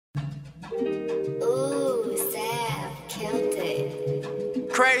Ooh, Sam killed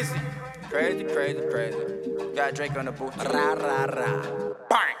it. Crazy. Got Drake on the booth. Rah, rah, rah.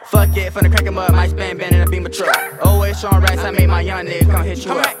 Bang. Fuck it, finna crank him up. Might spin band in a beamer truck. Always showing racks, I made my young nigga come hit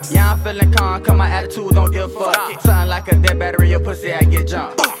you up. Yeah, I'm feeling calm, cause my attitude don't give a fuck. Something like a dead battery, your pussy, I get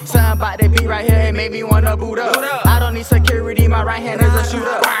jumped. Something about that beat right here, it made me wanna boot up. I don't need security, my right hand is a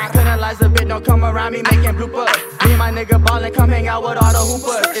shooter. Penalize a bit, don't come around me making bloopers. Me and my nigga ballin', come hang out with all the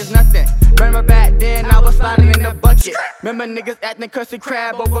hoopers. It's nothing. Remember back then, I was sliding in the bucket. Remember niggas acting cussy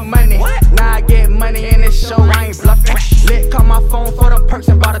crab over money. Now I get money in this show, I ain't bluffing. Lit, call my phone for the perks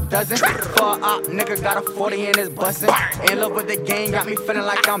and bought a dozen. For a op, nigga got a 40 in his bustin'. In love with the game, got me feeling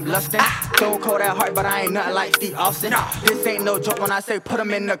like I'm lustin'. Don't cold that heart, but I ain't nothing like Steve Austin. This ain't no joke when I say put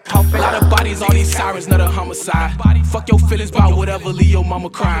him in the coffin. A lot of bodies, all these sirens, not a homicide. Fuck your feelings about whatever, leave your mama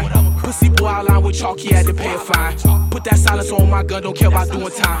crying. Pussy boy outline with chalk, he had to pay a fine. Put that silence on my gun, don't care about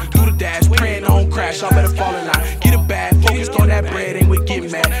doing time. Do the dash, praying I don't crash, y'all better fall in line. Get a bag, focused on that bread, ain't with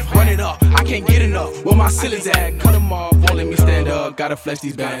getting mad. Run it up, I can't get enough, where my ceilings at? Cut them off, won't let me stand up, gotta flex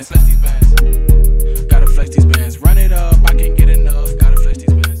these bands. Gotta flex these bands, run it up, I can't get enough.